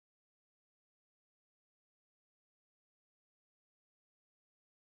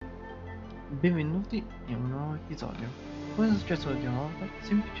Benvenuti in un nuovo episodio. Cosa è successo l'ultima volta?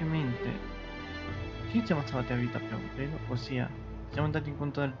 Semplicemente ci siamo salvati la vita più un pelo, ossia siamo andati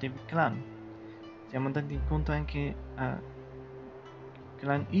incontro al David Clan, siamo andati incontro anche a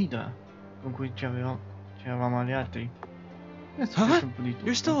Clan Hydra, con cui c'eravamo alleati. È Huh? successo un po' di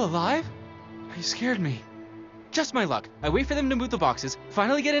You're still tutto. alive? You scared me. Just my luck. I wait for them to move the boxes,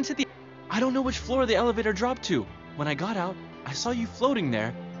 finally get into the... I don't know which floor the elevator dropped to. When I got out, I saw you floating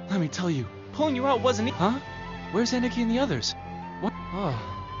there. Let me tell you, pulling you out wasn't... Huh? Where's Aniki and the others? What? Oh,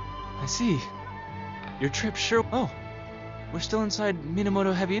 I see. Your trip sure... Oh, we're still inside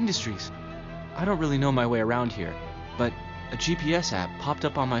Minamoto Heavy Industries. I don't really know my way around here, but a GPS app popped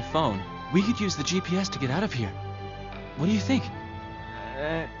up on my phone. We could use the GPS to get out of here. What do you think?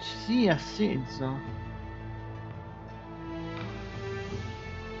 Sì, ha senso.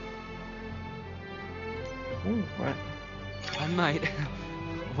 Comunque, I might.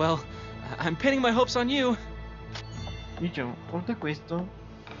 Well, I'm pinning my hopes on you. dicevo, oltre a questo,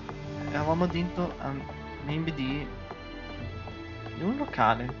 eravamo dentro a membri di un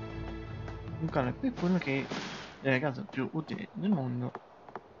locale. Un locale per quello che è la casa più utile del mondo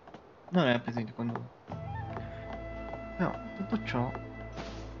non era presente con noi. Però, tutto ciò,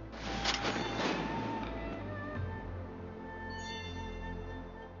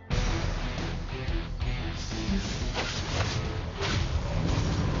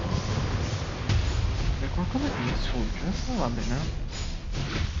 c'è qualcosa che mi sfugge, ma va bene.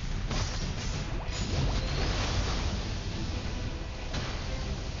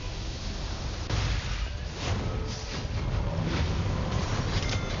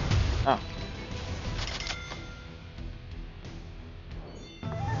 Ah,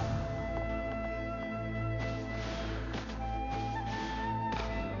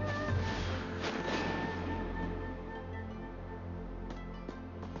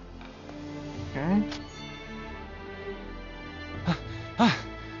 ok.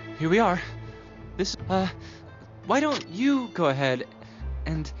 Here we are. Why don't you go ahead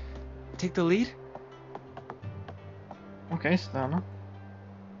and take the lead? Ok, strano.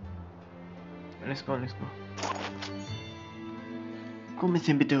 Let's go. Come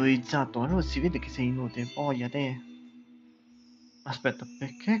sempre terrorizzato, allora si vede che sei inutile, poi a te. Aspetta,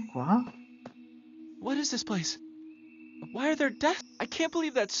 perché qua? What is this place? Why are there deaths? I can't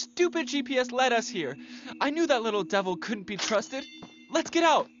believe that stupid GPS led us here. I knew that little devil couldn't be trusted. Let's get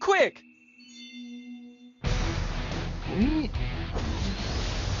out, quick! Qui?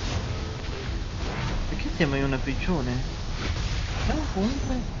 Perché siamo in una prigione? Siamo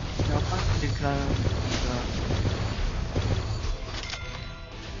comunque siamo parte del clan.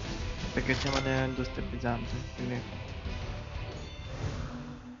 Perché siamo nell'industria pesante, quindi...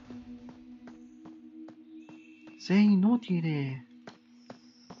 Sei inutile!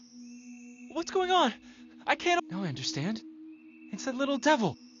 What's going on? I can't... Now I understand. It's that little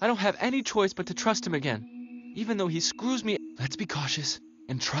devil. I don't have any choice but to trust him again. Even though he screws me... Let's be cautious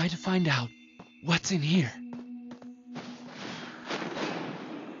and try to find out what's in here.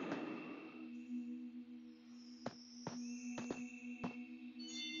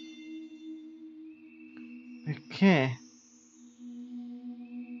 Perché?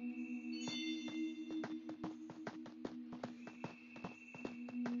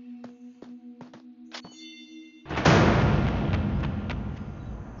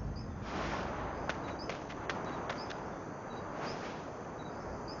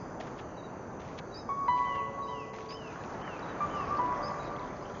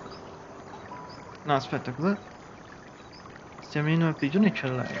 No, aspetta, cosa? Stiamo in una prigione e c'è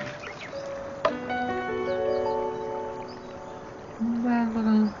lei.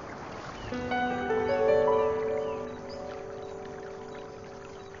 Bella.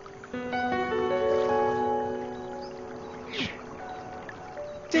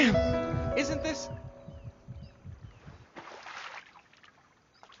 Damn! Isn't this...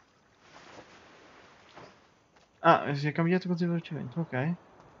 Ah, si è cambiato così velocemente, ok.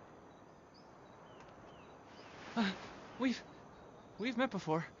 We've met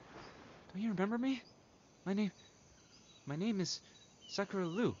before. Don't you remember me? My name is Sakura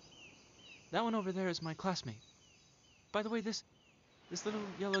Lu. That one over there is my classmate. By the way, this little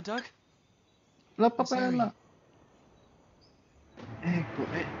yellow duck? La It's Erii. papella! Ecco,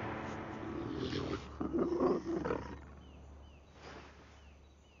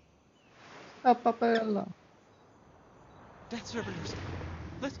 la papella! Death servitors.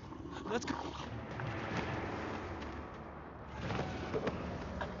 Let's go.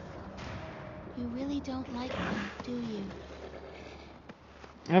 You really don't like them, do you?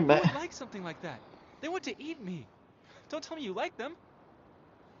 Who Vabbè, would like something like that? They want to eat me. Don't tell me you like them.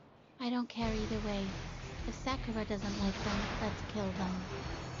 I don't care either way. If Sakura doesn't like them, let's kill them.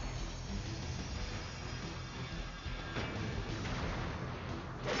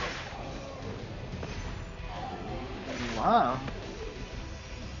 Wow.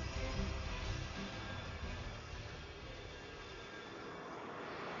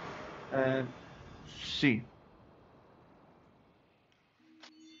 Sì.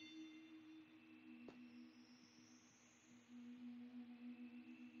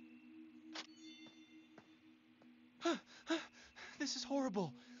 This is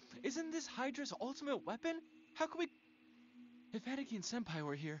horrible. Isn't this Hydra's ultimate weapon? How could we... If Anakin and Senpai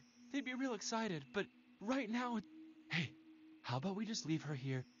were here, they'd be real excited, but right now... Hey, how about we just leave her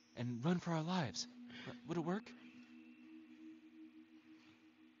here and run for our lives? Would it work?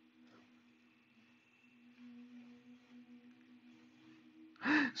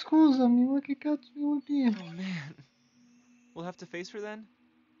 Scusami, ma che cazzo vuol dire? Oh man. We'll have to face her then?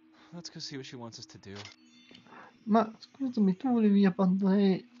 Let's go see what she wants us to do. Ma scusami, tu volevi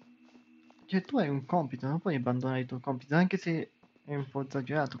abbandonare... Cioè, tu hai un compito, non puoi abbandonare il tuo compito, anche se è un po'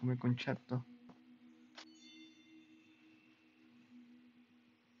 esagerato come concetto.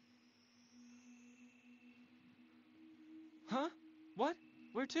 Huh? What?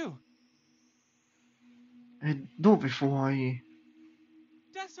 Where to? E dove fuori?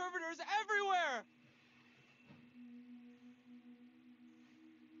 Death servitors everywhere!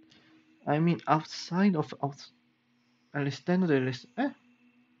 I mean, outside of... all'esterno delle...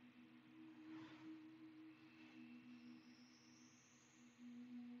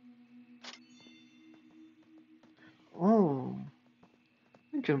 Oh,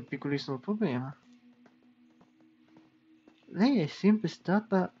 qui c'è un piccolissimo problema. Lei è sempre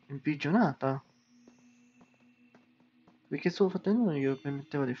stata imprigionata. Perché il suo fratello non glielo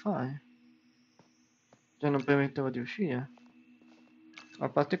permetteva di fare. Cioè, non permetteva di uscire. A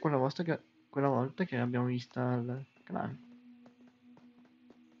parte quella volta che l'abbiamo vista al canale.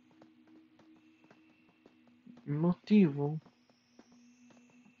 Il motivo?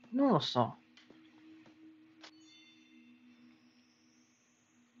 Non lo so.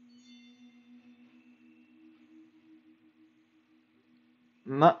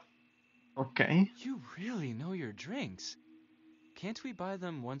 Ma... ok. You really know your drinks. Can't we buy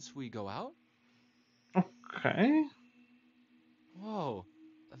them once we go out? Ok. Whoa,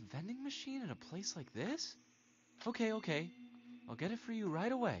 a vending machine in a place like this? Okay, okay. I'll get it for you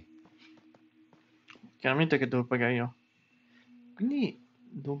right away. Chiaramente che devo pagare io. Quindi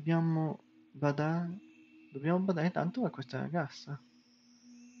dobbiamo badare tanto a questa ragazza.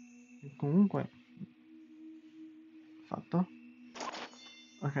 E comunque... fatto?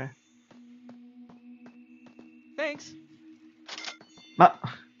 Ok. Thanks. Ma...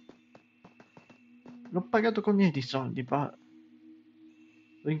 l'ho pagato con i miei di soldi,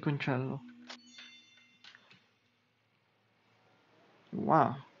 rinconcello.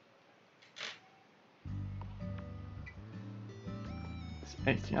 Wow.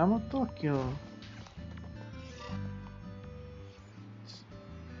 Siamo a Tokyo.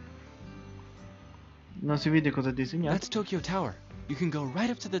 Non si vede cosa è disegnato. That's Tokyo Tower. You can go right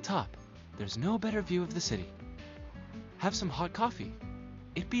up to the top. There's no better view of the city. Have some hot coffee.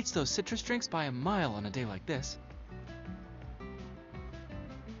 It beats those citrus drinks by a mile on a day like this.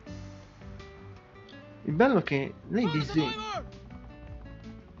 Il bello è che lei disegna.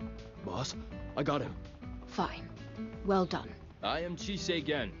 Boss, I got him. Fine. Well done. I am Chisei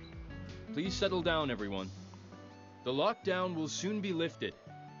Gen. Please settle down, everyone. The lockdown will soon be lifted.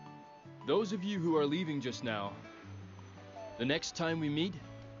 Those of you who are leaving just now, the next time we meet,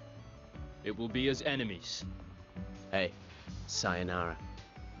 it will be as enemies. Hey, sayonara.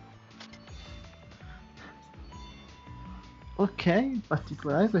 Ok,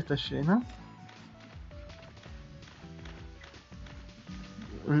 particolare questa scena.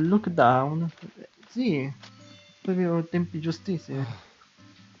 Lockdown. Sì, proprio tempi giustissimi.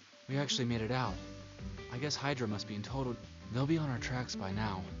 We actually made it out. I guess Hydra must be in total... They'll be on our tracks by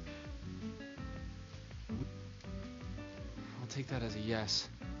now. I'll take that as a yes.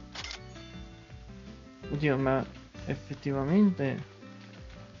 Oddio, ma effettivamente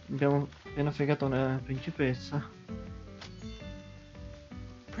abbiamo appena fregato una principessa.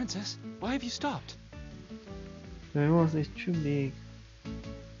 Princess, why have you stopped? The rose is too big.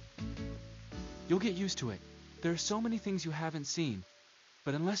 You'll get used to it. There are so many things you haven't seen.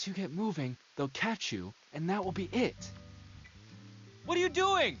 But unless you get moving, they'll catch you, and that will be it. What are you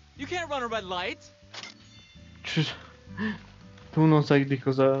doing? You can't run a red light. Tu non sai di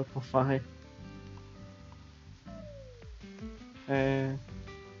cosa può fare.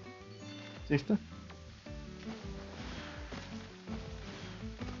 Esiste?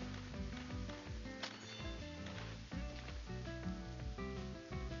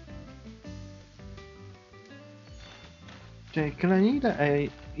 il clanita è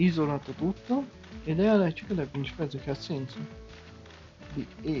isolato tutto ed è alla ricerca del principessa, che ha senso, di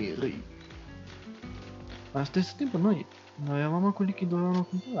Erii. Ma allo stesso tempo noi non eravamo quelli che dovevano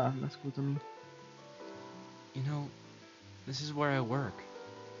controllarla, scusami. You know, this is where I work.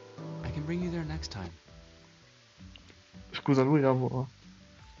 I can bring you there next time. Scusa, lui lavora.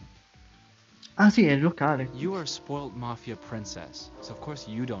 Ah sì, è il locale. You are a spoiled mafia princess, so of course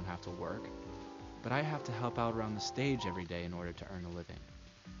you don't have to work. But I have to help out around the stage every day in order to earn a living.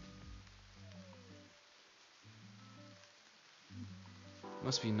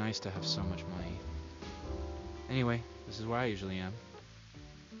 Must be nice to have so much money. Anyway, this is where I usually am.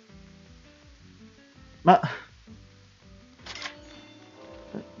 Ma...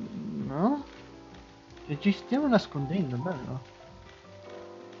 No? E ci stiamo nascondendo, bello.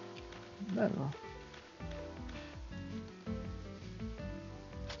 Bello.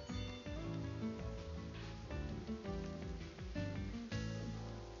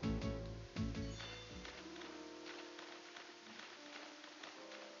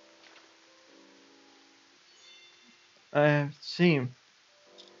 Sì.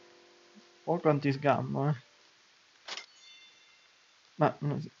 Poco antisgammo, eh. Ma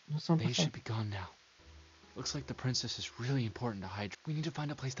non sono They should passato. be gone now. Looks like the princess is really important to hide. We need to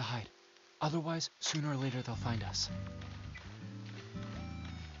find a place to hide. Otherwise, sooner or later they'll find us.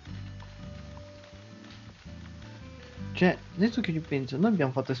 Cioè, adesso che ci penso, noi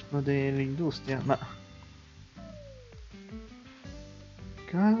abbiamo fatto esplodere l'industria, ma...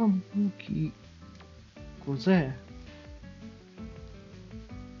 Caro Buchi... Cos'è?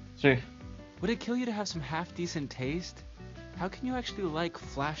 Sì. Would it kill you to have some half-decent taste? How can you actually like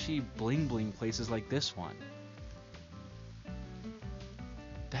flashy bling-bling places like this one?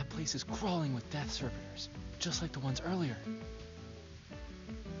 That place is crawling with death servitors, just like the ones earlier.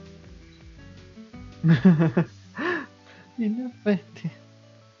 In effetti,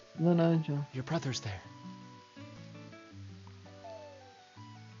 non ha ragione. Your brother's there.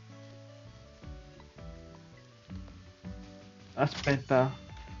 Aspetta,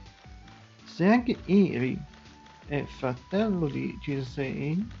 se anche Erii è fratello di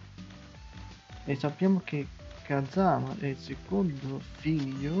Gisei e sappiamo che Kazama è il secondo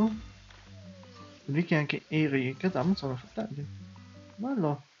figlio, vuol dire che anche Erii e Kazama sono fratelli.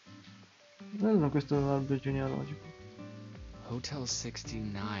 Bello, bello questo albero genealogico. Hotel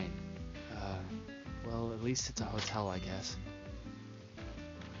 69. Well, at least it's a hotel, I guess.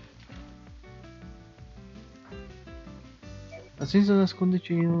 Ha senso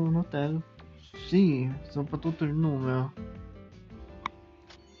nasconderci in un hotel? Sì, soprattutto il numero.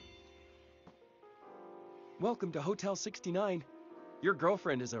 Welcome to Hotel 69. Your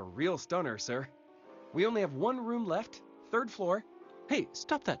girlfriend is a real stunner, sir. We only have one room left, 3rd floor. Hey,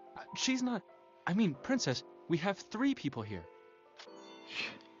 stop that. She's not... I mean, princess, we have 3 people here.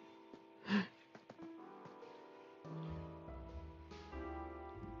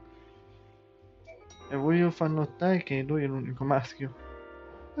 E voglio far notare che lui è l'unico maschio.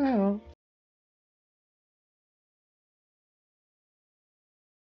 Però...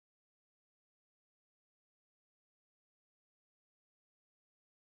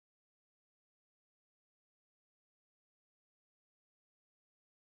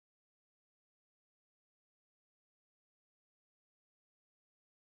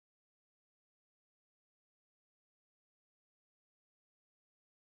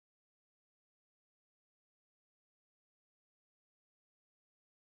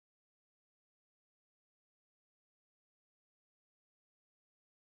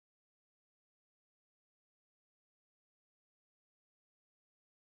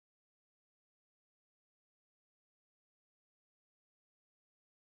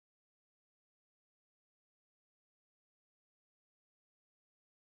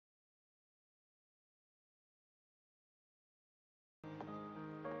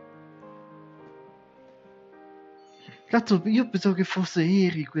 Cazzo, io pensavo che fosse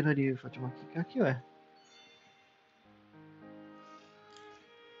Erii quella lì. Faccio, ma chi cacchio è?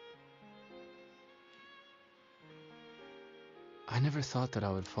 I never thought that I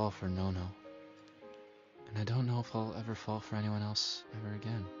would fall for Nono. And I don't know if I'll ever fall for anyone else ever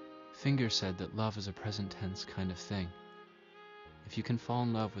again. Finger said that love is a present tense kind of thing. If you can fall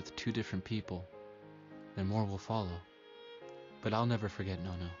in love with 2 different people, then more will follow. But I'll never forget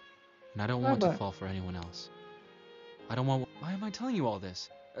Nono. And I don't want to Vabbè. fall for anyone else. I don't want... Why am I telling you all this?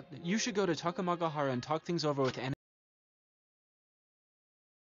 You should go to Takamagahara and talk things over with Anna.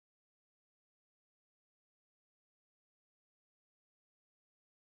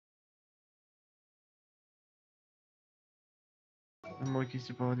 E poi chi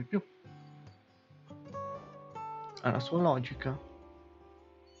si prova di più. Ha la sua logica.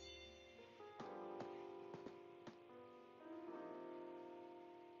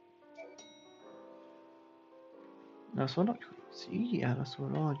 La sua logica? Sì, ha la sua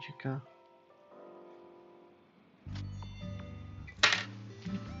logica.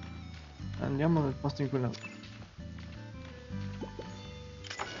 Andiamo nel posto in cui la...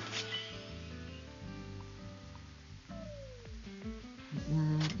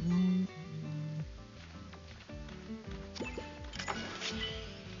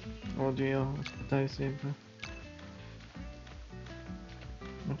 Oddio, aspettare sempre.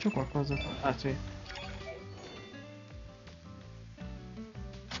 Non c'è qualcosa qua? Ah sì.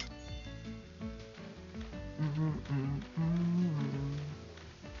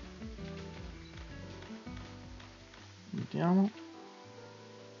 Vediamo.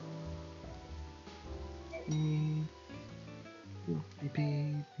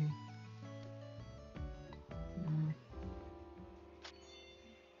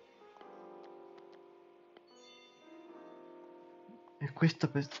 E questa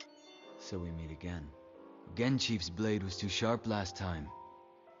per... So we meet again. Again, Chief's blade was too sharp last time.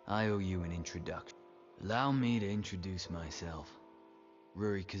 I owe you an introduction. Allow me to introduce myself.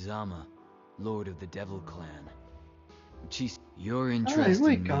 Ruri Kazama, Lord of the Devil Clan. Chief, your interest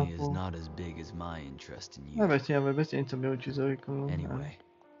lui in me is capo. not as big as my interest in you. Vabbè sì, aveva senso, abbiamo ucciso il colonnello. Anyway,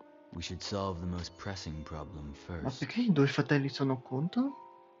 we should solve the most pressing problem Ma first. perché i due fratelli sono contro?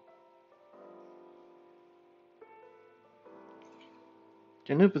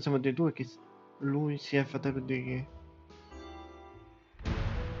 Cioè noi possiamo dire due che lui sia il fratello di...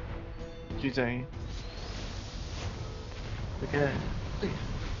 Ci sei? Perché... Sì,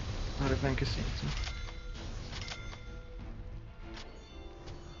 avrebbe anche senso.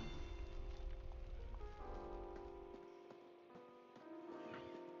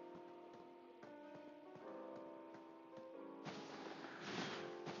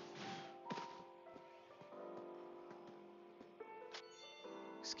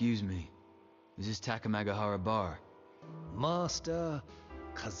 Excuse me, is this Takamagahara Bar? Master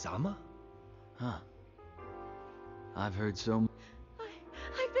Kazama? Huh. I've heard so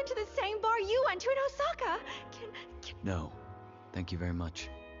I've been to the same bar you went to in Osaka. No, thank you very much.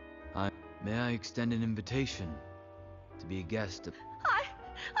 May I extend an invitation to be a guest of...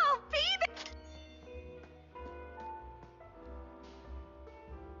 I'll be there.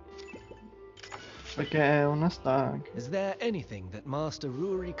 Perché è una stag. Is there anything that Master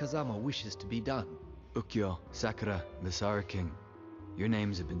Ruri Kazama wishes to be done? Ukyo, Sakura, Basara King. Your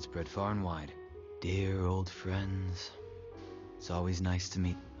names have been spread far and wide. Dear old friends. It's always nice to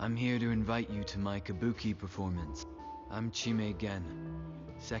meet. I'm here to invite you to my kabuki performance. I'm Chime Gen,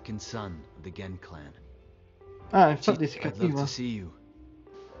 second son of the Gen clan. Ah, infatti si I'd love capiva. to see you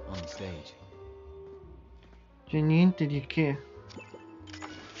on the stage. C'è niente di che.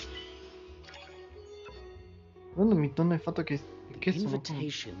 Quando mi torna il fatto che The sono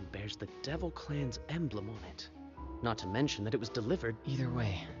invitation bears the Devil Clan's emblem on it. Not to mention that it was delivered. Either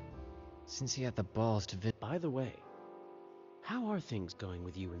way, since he had the balls to By the way, how are things going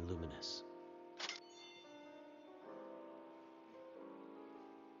with you and Luminous?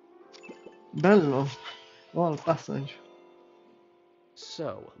 bello. Oh, il passaggio.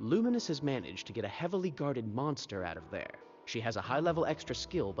 So, Luminous has managed to get a heavily guarded monster out of there. She has a high-level extra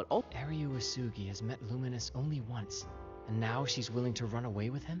skill, but Erii Uesugi has met Luminous only once, and now she's willing to run away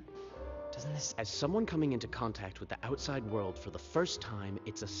with him? Doesn't this... as someone coming into contact with the outside world for the first time,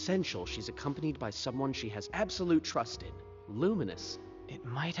 it's essential she's accompanied by someone she has absolute trust in. Luminous. It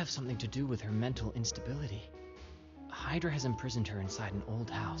might have something to do with her mental instability. Hydra has imprisoned her inside an old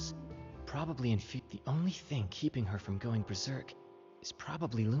house. Probably the only thing keeping her from going berserk is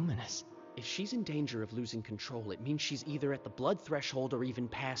probably Luminous. If she's in danger of losing control, it means she's either at the blood threshold or even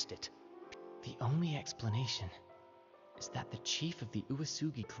past it. The only explanation is that the chief of the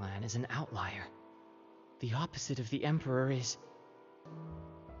Uesugi clan is an outlier. The opposite of the Emperor is...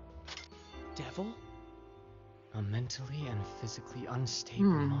 Devil? a mentally and physically unstable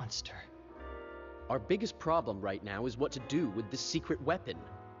monster. Our biggest problem right now is what to do with this secret weapon.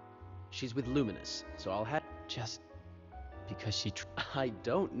 She's with Luminous, so I'll have... Just because she... I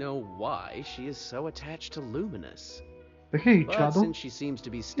don't know why she is so attached to Luminous. Perché But Chado? since she seems to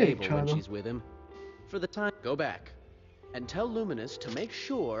be stable when Chado? she's with him, for the time, go back and tell Luminous to make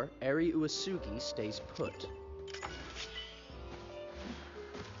sure Erii Uesugi stays put.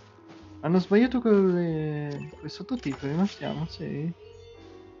 Hanno sbagliato quei sottotitoli, ma siamo, sì.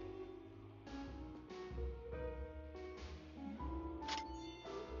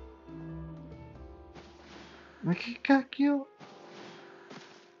 Ma che cacchio?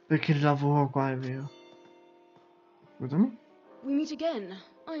 Perché il lavoro qua è vero. Scusami? We meet again.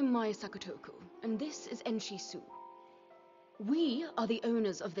 I'm Mai Sakutoku, and this is Enshi-su. We are the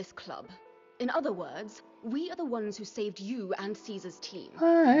owners of this club. In other words, we are the ones who saved you and Caesar's team.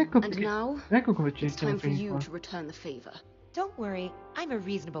 Ah, ecco And perché. now, Ecco come ci it's siamo time for finiti you qua. to return the favor. Don't worry, I'm a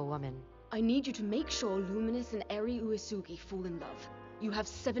reasonable woman. I need you to make sure Luminous and Erii Uesugi fall in love. You have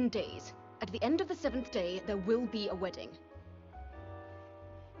 7 days. At the end of the 7th day, there will be a wedding.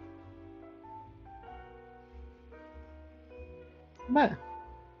 Beh,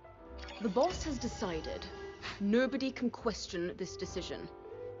 The boss has decided. Nobody can question this decision.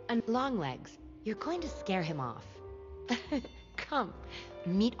 And Longlegs, you're going to scare him off. Come,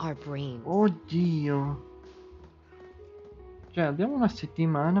 meet our brains. oddio. Cioè, abbiamo una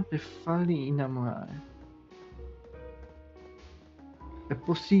settimana per farli innamorare. È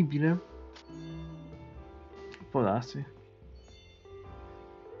possibile? Può darsi.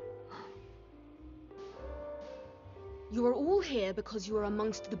 you are all here because you are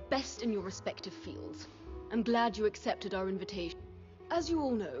amongst the best in your respective fields. I'm glad you accepted our invitation. As you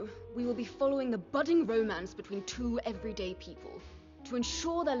all know, we will be following the budding romance between two everyday people. To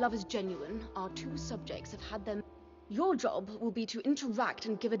ensure their love is genuine, our two subjects have had their... Your job will be to interact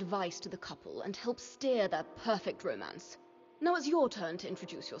and give advice to the couple and help steer their perfect romance. Now it's your turn to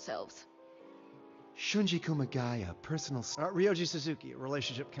introduce yourselves. Shunji Kumagaya, personal... Ryoji Suzuki,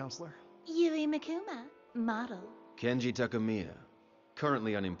 relationship counselor. Yui Mikuma, model. Kenji Takamiya,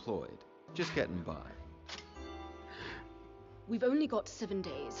 currently unemployed, just getting by. We've only got 7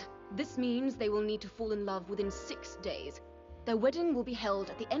 days. This means they will need to fall in love within 6 days. Their wedding will be held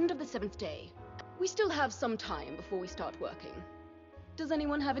at the end of the 7th day. We still have some time before we start working. Does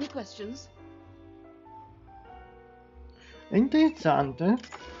anyone have any questions? È interessante.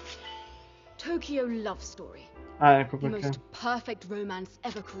 Tokyo love story. Ah, ecco The perché. most perfect romance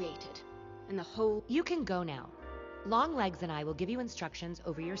ever created. And the whole... You can go now. Longlegs and I will give you instructions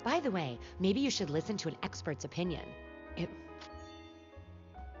over your... By the way, maybe you should listen to an expert's opinion.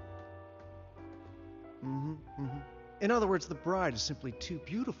 In other words, the bride is simply too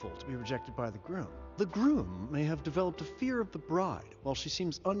beautiful to be rejected by the groom. The groom may have developed a fear of the bride, while she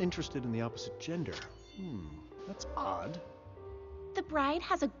seems uninterested in the opposite gender. That's odd. The bride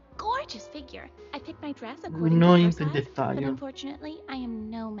has a gorgeous figure. I picked my dress according Non to her in size, but dettaglio. unfortunately, I am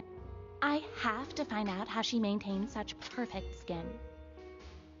no man. I have to find out how she maintains such perfect skin.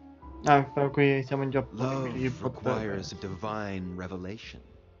 Ah, però qui siamo in Giappone. Love quindi potrebbe- requires a divine revelation.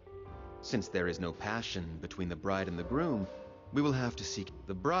 Since there is no passion between the bride and the groom, we will have to seek...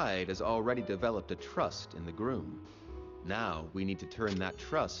 The bride has already developed a trust in the groom. Now we need to turn that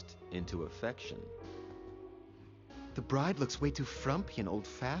trust into affection. The bride looks way too frumpy and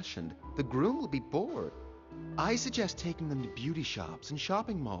old-fashioned. The groom will be bored. I suggest taking them to beauty shops and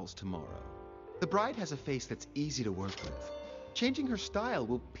shopping malls tomorrow. The bride has a face that's easy to work with. Changing her style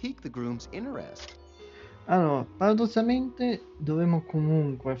will pique the groom's interest. Allora, paradossalmente dovremmo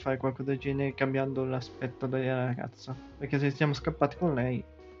comunque fare qualcosa del genere cambiando l'aspetto della ragazza. Perché se siamo scappati con lei,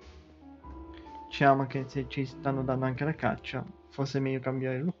 diciamo che se ci stanno dando anche la caccia, forse è meglio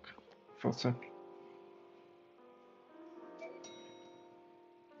cambiare look. Forse.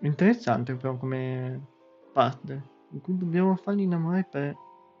 Interessante però come parte. In cui dobbiamo farli innamorare per...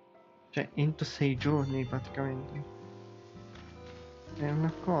 Cioè, entro 6 giorni praticamente. È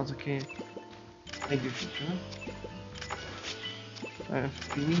una cosa che... È difficile. È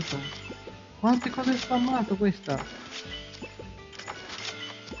finito. Quante cose hai spammato questa?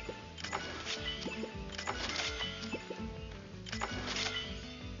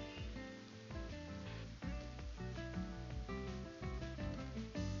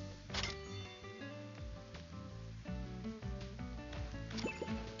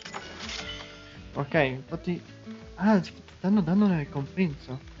 Ok, infatti... Ah, ci stanno dando una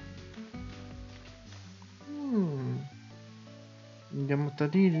ricompensa. Andiamo a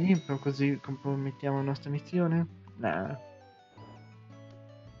lì, però così compromettiamo la nostra missione? Nah.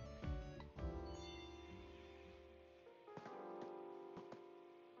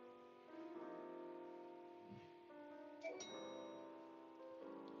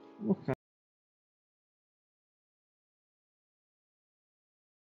 Ok.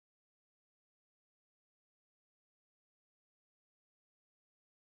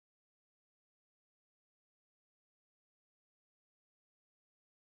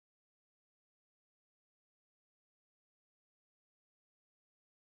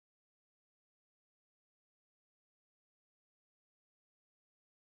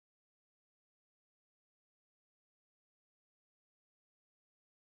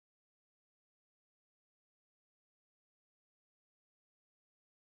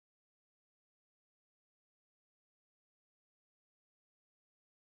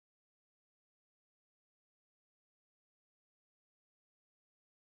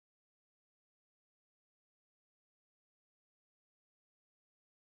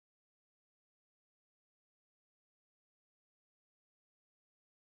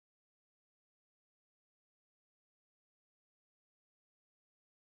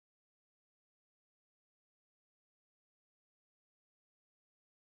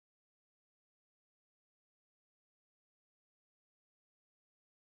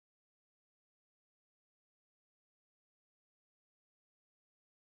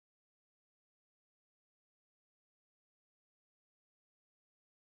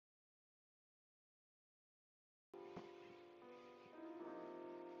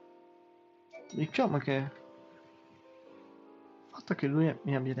 Diciamo che il fatto che lui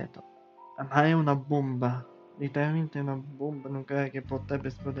mi abbia detto, "Ah, ma è una bomba, letteralmente una bomba nucleare che potrebbe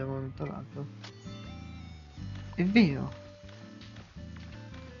esplodere un momento all'altro." È vero,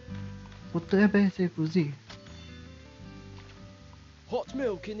 potrebbe essere così. Hot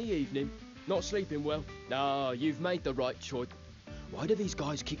milk in the evening? Not sleeping well? No, you've made the right choice. Why do these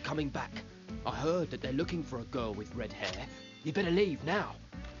guys keep coming back? I heard that they're looking for a girl with red hair. You better leave now.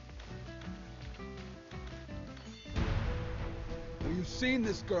 Have you seen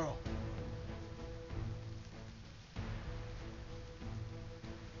this girl?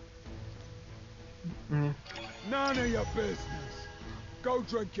 None of your business. Go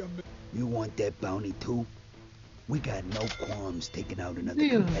drink your milk. You want that bounty too? We got no qualms taking out another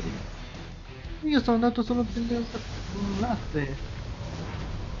Io, competitor. io sono andato solo a prendere un latte.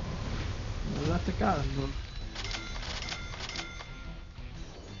 Un latte caldo.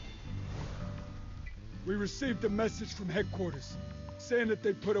 We received a message from headquarters saying that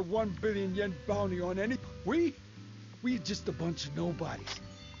they put a 1 billion yen bounty on any... We just a bunch of nobodies.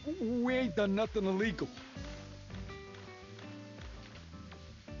 We ain't done nothing illegal.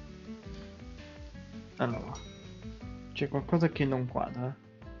 Allora, c'è qualcosa che non quadra.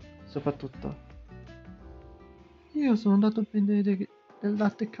 Soprattutto, io sono andato a prendere del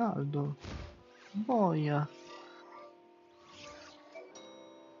latte caldo. Boia.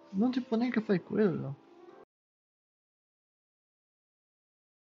 Non si può neanche fare quello.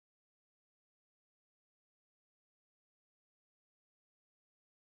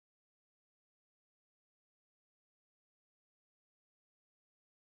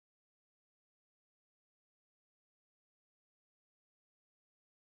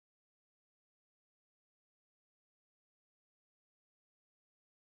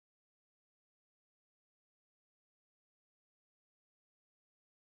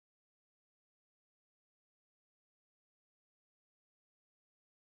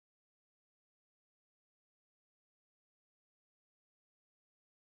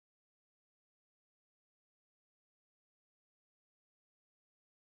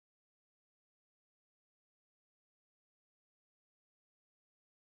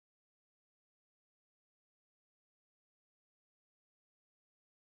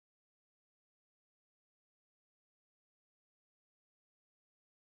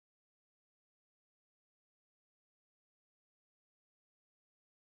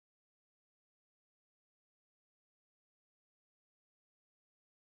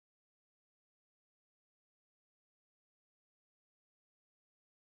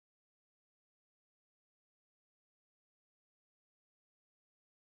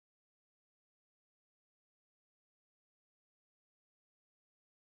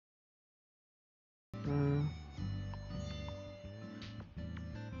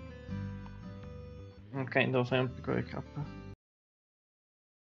 Ok, devo fare un piccolo recap.